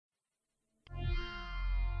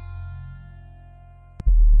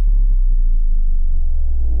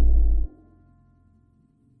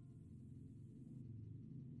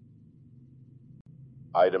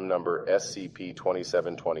Item number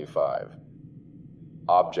SCP-2725.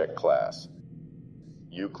 Object Class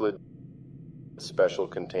Euclid. Special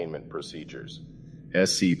Containment Procedures.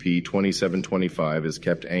 SCP-2725 is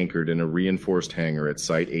kept anchored in a reinforced hangar at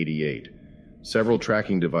Site-88. Several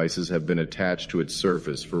tracking devices have been attached to its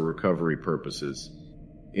surface for recovery purposes.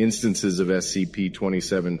 Instances of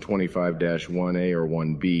SCP-2725-1A or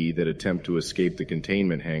 1B that attempt to escape the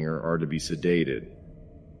containment hangar are to be sedated.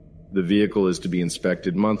 The vehicle is to be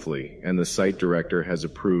inspected monthly, and the Site Director has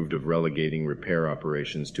approved of relegating repair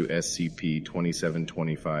operations to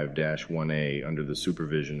SCP-2725-1A under the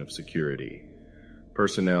supervision of security.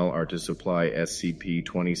 Personnel are to supply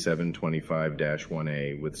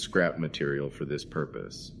SCP-2725-1A with scrap material for this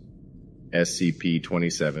purpose.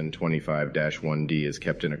 SCP-2725-1D is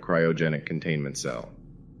kept in a cryogenic containment cell.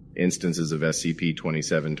 Instances of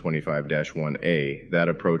SCP-2725-1A that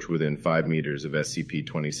approach within 5 meters of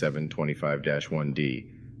SCP-2725-1D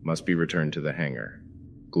must be returned to the hangar.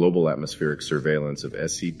 Global atmospheric surveillance of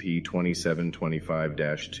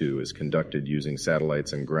SCP-2725-2 is conducted using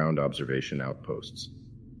satellites and ground observation outposts.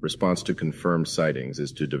 Response to confirmed sightings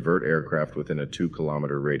is to divert aircraft within a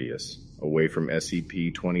 2-kilometer radius, away from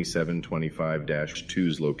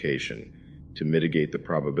SCP-2725-2's location, to mitigate the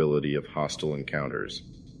probability of hostile encounters.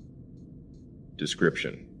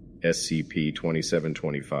 Description: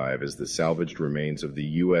 SCP-2725 is the salvaged remains of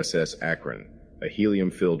the USS Akron, a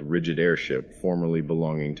helium-filled rigid airship formerly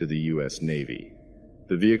belonging to the U.S. Navy.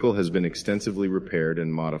 The vehicle has been extensively repaired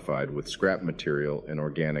and modified with scrap material and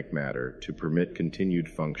organic matter to permit continued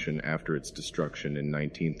function after its destruction in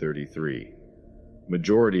 1933.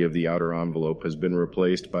 Majority of the outer envelope has been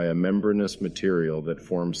replaced by a membranous material that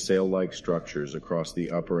forms sail-like structures across the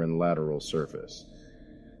upper and lateral surface.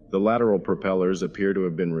 The lateral propellers appear to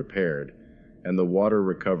have been repaired, and the water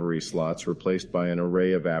recovery slots replaced by an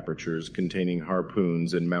array of apertures containing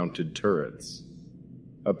harpoons and mounted turrets.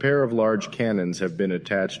 A pair of large cannons have been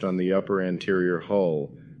attached on the upper anterior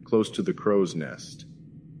hull, close to the crow's nest.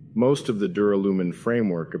 Most of the duralumin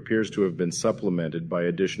framework appears to have been supplemented by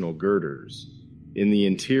additional girders. In the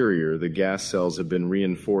interior, the gas cells have been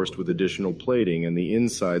reinforced with additional plating, and the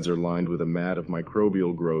insides are lined with a mat of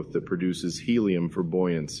microbial growth that produces helium for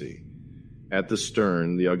buoyancy. At the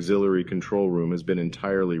stern, the auxiliary control room has been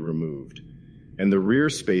entirely removed, and the rear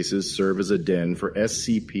spaces serve as a den for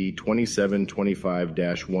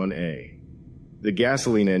SCP-2725-1A. The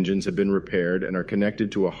gasoline engines have been repaired and are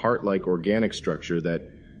connected to a heart-like organic structure that,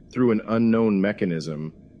 through an unknown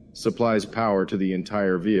mechanism, supplies power to the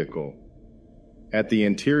entire vehicle. At the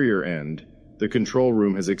interior end, the control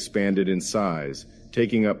room has expanded in size,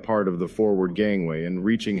 taking up part of the forward gangway and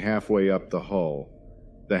reaching halfway up the hull.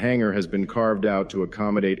 The hangar has been carved out to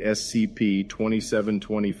accommodate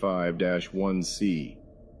SCP-2725-1C.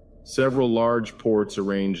 Several large ports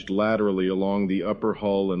arranged laterally along the upper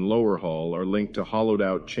hull and lower hull are linked to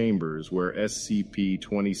hollowed-out chambers where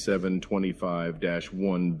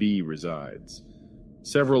SCP-2725-1B resides.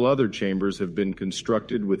 Several other chambers have been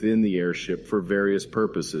constructed within the airship for various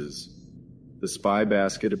purposes. The spy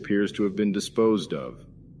basket appears to have been disposed of.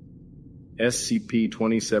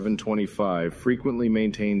 SCP-2725 frequently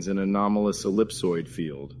maintains an anomalous ellipsoid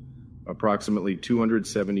field, approximately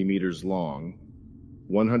 270 meters long,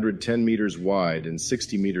 110 meters wide, and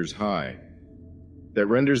 60 meters high, that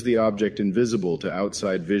renders the object invisible to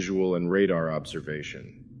outside visual and radar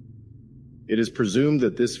observation. It is presumed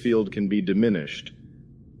that this field can be diminished,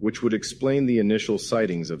 which would explain the initial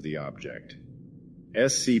sightings of the object.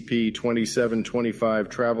 SCP-2725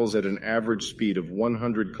 travels at an average speed of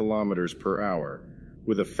 100 kilometers per hour,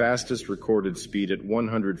 with a fastest recorded speed at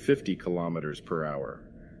 150 kilometers per hour.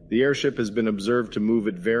 The airship has been observed to move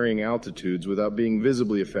at varying altitudes without being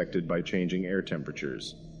visibly affected by changing air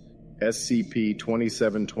temperatures.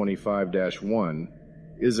 SCP-2725-1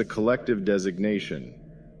 is a collective designation,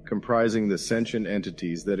 comprising the sentient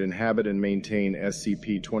entities that inhabit and maintain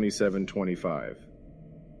SCP-2725.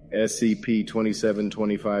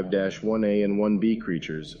 SCP-2725-1A and 1B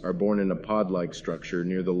creatures are born in a pod-like structure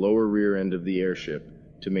near the lower rear end of the airship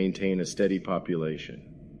to maintain a steady population.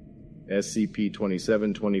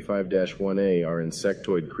 SCP-2725-1A are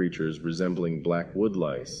insectoid creatures resembling black wood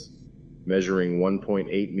lice, measuring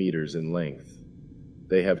 1.8 meters in length.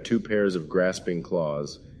 They have 2 pairs of grasping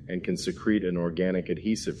claws and can secrete an organic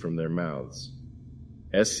adhesive from their mouths.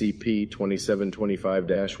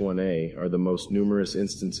 SCP-2725-1A are the most numerous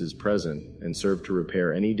instances present and serve to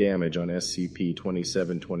repair any damage on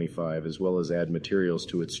SCP-2725 as well as add materials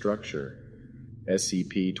to its structure.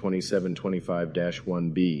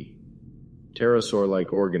 SCP-2725-1B.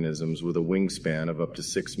 Pterosaur-like organisms with a wingspan of up to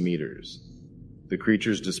 6 meters. The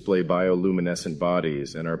creatures display bioluminescent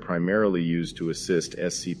bodies and are primarily used to assist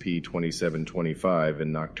SCP-2725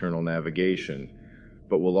 in nocturnal navigation,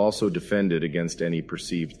 but will also defend it against any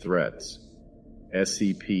perceived threats.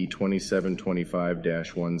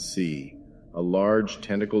 SCP-2725-1C, a large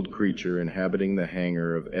tentacled creature inhabiting the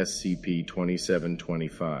hangar of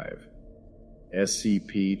SCP-2725.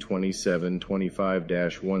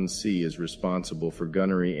 SCP-2725-1C is responsible for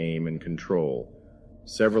gunnery aim and control.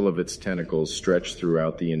 Several of its tentacles stretch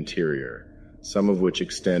throughout the interior, some of which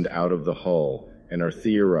extend out of the hull and are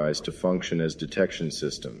theorized to function as detection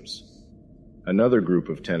systems. Another group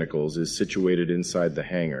of tentacles is situated inside the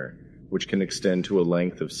hangar, which can extend to a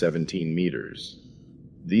length of 17 meters.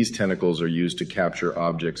 These tentacles are used to capture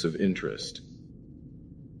objects of interest.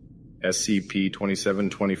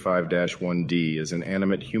 SCP-2725-1D is an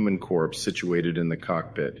animate human corpse situated in the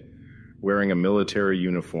cockpit, wearing a military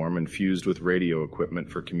uniform and fused with radio equipment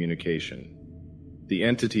for communication. The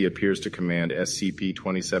entity appears to command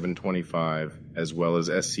SCP-2725 as well as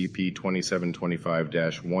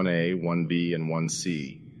SCP-2725-1A, 1B, and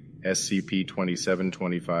 1C.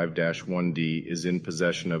 SCP-2725-1D is in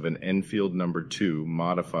possession of an Enfield No. 2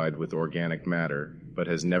 modified with organic matter, but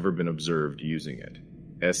has never been observed using it.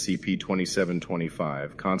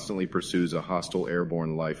 SCP-2725 constantly pursues a hostile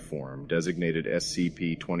airborne life form designated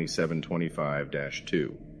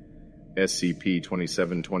SCP-2725-2.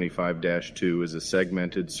 SCP-2725-2 is a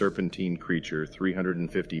segmented serpentine creature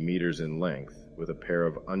 350 meters in length, with a pair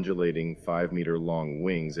of undulating 5-meter-long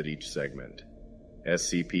wings at each segment.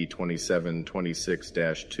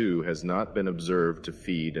 SCP-2726-2 has not been observed to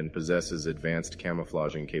feed and possesses advanced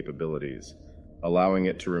camouflaging capabilities, allowing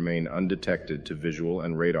it to remain undetected to visual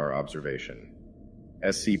and radar observation.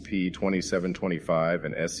 SCP-2725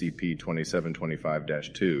 and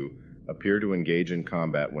SCP-2725-2 appear to engage in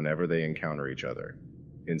combat whenever they encounter each other.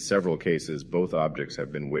 In several cases, both objects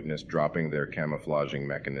have been witnessed dropping their camouflaging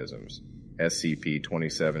mechanisms.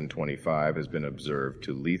 SCP-2725 has been observed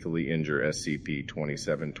to lethally injure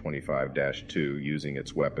SCP-2725-2 using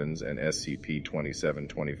its weapons and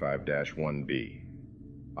SCP-2725-1B.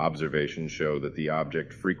 Observations show that the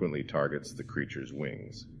object frequently targets the creature's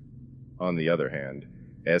wings. On the other hand,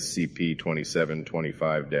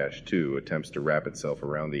 SCP-2725-2 attempts to wrap itself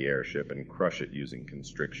around the airship and crush it using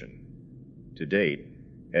constriction. To date,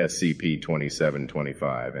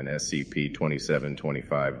 SCP-2725 and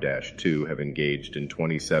SCP-2725-2 have engaged in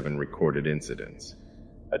 27 recorded incidents.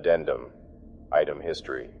 Addendum. Item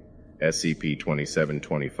History.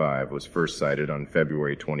 SCP-2725 was first sighted on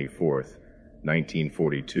February 24,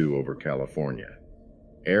 1942 over California.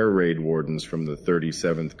 Air raid wardens from the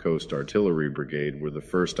 37th Coast Artillery Brigade were the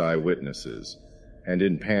first eyewitnesses, and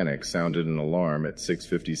in panic sounded an alarm at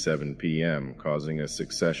 6:57 p.m., causing a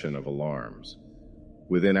succession of alarms.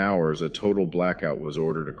 Within hours, a total blackout was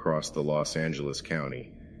ordered across the Los Angeles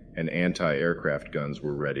County, and anti-aircraft guns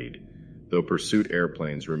were readied, though pursuit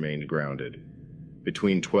airplanes remained grounded.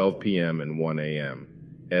 Between 12 p.m. and 1 a.m.,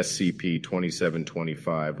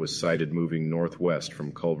 SCP-2725 was sighted moving northwest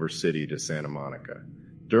from Culver City to Santa Monica.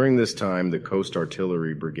 During this time, the Coast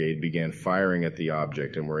Artillery Brigade began firing at the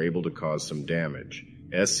object and were able to cause some damage.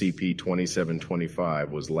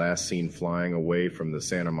 SCP-2725 was last seen flying away from the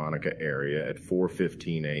Santa Monica area at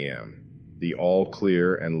 4:15 a.m. The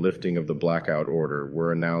all-clear and lifting of the blackout order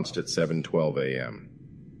were announced at 7:12 a.m.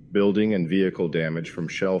 Building and vehicle damage from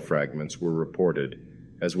shell fragments were reported,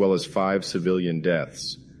 as well as 5 civilian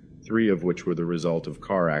deaths, 3 of which were the result of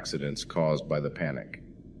car accidents caused by the panic.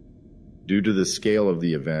 Due to the scale of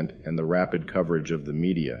the event and the rapid coverage of the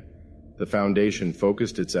media, the Foundation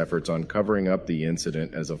focused its efforts on covering up the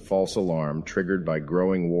incident as a false alarm triggered by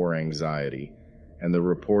growing war anxiety, and the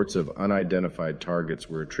reports of unidentified targets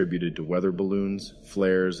were attributed to weather balloons,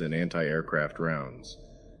 flares, and anti-aircraft rounds.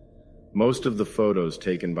 Most of the photos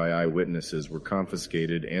taken by eyewitnesses were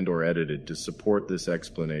confiscated and/or edited to support this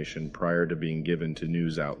explanation prior to being given to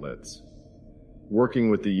news outlets. Working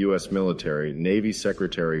with the U.S. military, Navy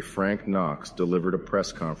Secretary Frank Knox delivered a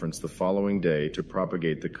press conference the following day to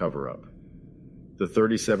propagate the cover-up. The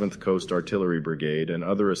 37th Coast Artillery Brigade and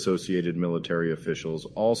other associated military officials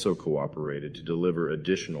also cooperated to deliver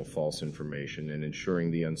additional false information in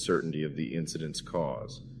ensuring the uncertainty of the incident's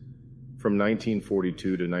cause. From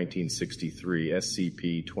 1942 to 1963,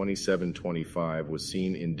 SCP-2725 was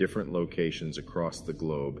seen in different locations across the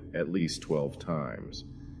globe at least 12 times.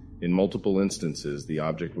 In multiple instances, the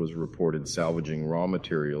object was reported salvaging raw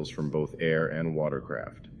materials from both air and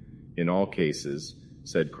watercraft. In all cases,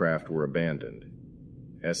 said craft were abandoned.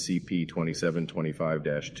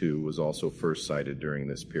 SCP-2725-2 was also first sighted during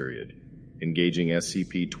this period. engaging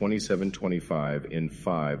SCP-2725 in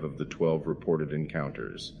 5 of the 12 reported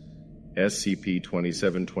encounters.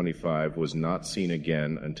 SCP-2725 was not seen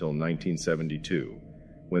again until 1972,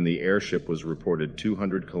 when the airship was reported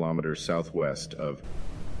 200 kilometers southwest of.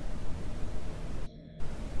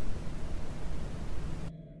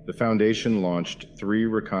 The Foundation launched 3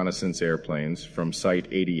 reconnaissance airplanes from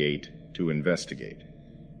Site-88 to investigate.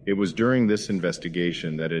 It was during this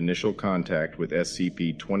investigation that initial contact with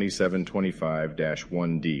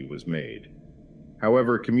SCP-2725-1D was made.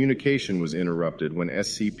 However, communication was interrupted when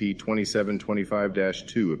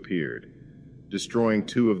SCP-2725-2 appeared, destroying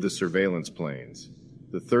 2 of the surveillance planes.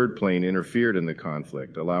 The third plane interfered in the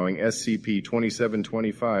conflict, allowing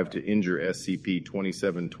SCP-2725 to injure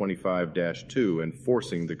SCP-2725-2 and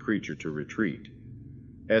forcing the creature to retreat.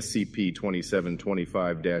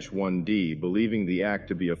 SCP-2725-1D, believing the act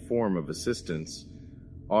to be a form of assistance,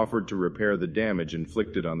 offered to repair the damage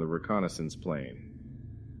inflicted on the reconnaissance plane.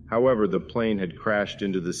 However, the plane had crashed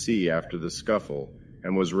into the sea after the scuffle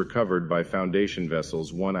and was recovered by Foundation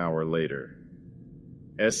vessels 1 hour later.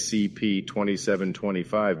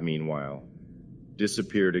 SCP-2725, meanwhile,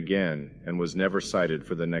 disappeared again and was never sighted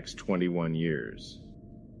for the next 21 years.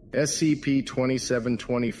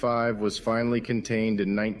 SCP-2725 was finally contained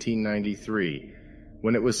in 1993,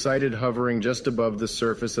 when it was sighted hovering just above the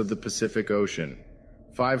surface of the Pacific Ocean,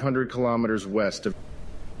 500 kilometers west of,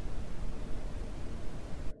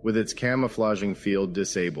 with its camouflaging field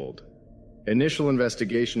disabled. Initial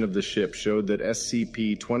investigation of the ship showed that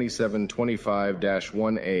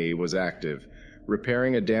SCP-2725-1A was active,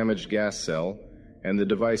 repairing a damaged gas cell, and the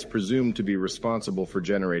device presumed to be responsible for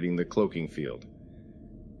generating the cloaking field.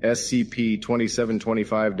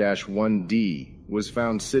 SCP-2725-1D was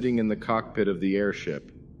found sitting in the cockpit of the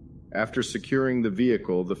airship. After securing the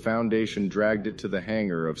vehicle, the Foundation dragged it to the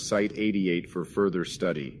hangar of Site-88 for further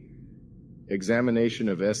study. Examination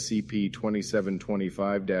of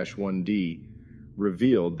SCP-2725-1D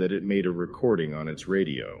revealed that it made a recording on its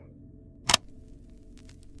radio.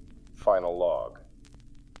 Final log.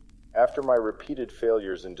 After my repeated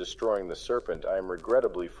failures in destroying the Serpent, I am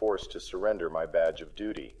regrettably forced to surrender my badge of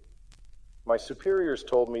duty. My superiors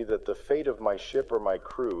told me that the fate of my ship or my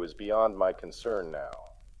crew is beyond my concern now.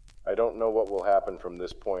 I don't know what will happen from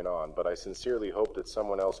this point on, but I sincerely hope that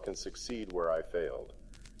someone else can succeed where I failed.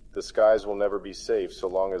 The skies will never be safe so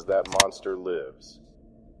long as that monster lives.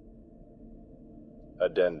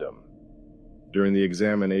 Addendum. During the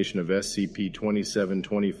examination of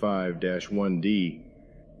SCP-2725-1D,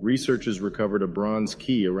 researchers recovered a bronze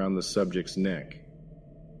key around the subject's neck.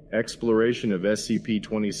 Exploration of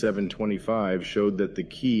SCP-2725 showed that the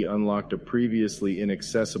key unlocked a previously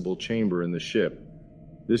inaccessible chamber in the ship.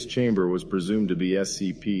 This chamber was presumed to be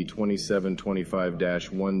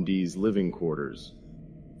SCP-2725-1D's living quarters.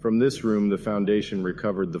 From this room, the Foundation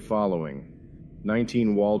recovered the following: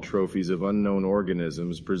 19 wall trophies of unknown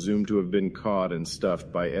organisms presumed to have been caught and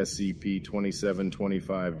stuffed by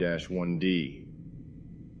SCP-2725-1D.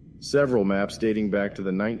 Several maps dating back to the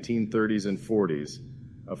 1930s and 40s,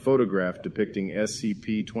 a photograph depicting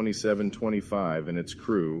SCP-2725 and its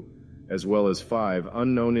crew, as well as 5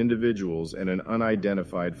 unknown individuals and an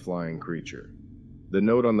unidentified flying creature. The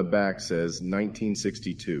note on the back says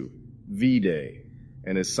 1962, V-Day,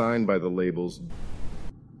 and is signed by the labels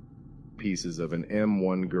pieces of an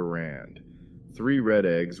M1 Garand, 3 red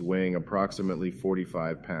eggs weighing approximately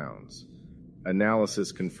 45 pounds.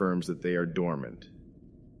 Analysis confirms that they are dormant.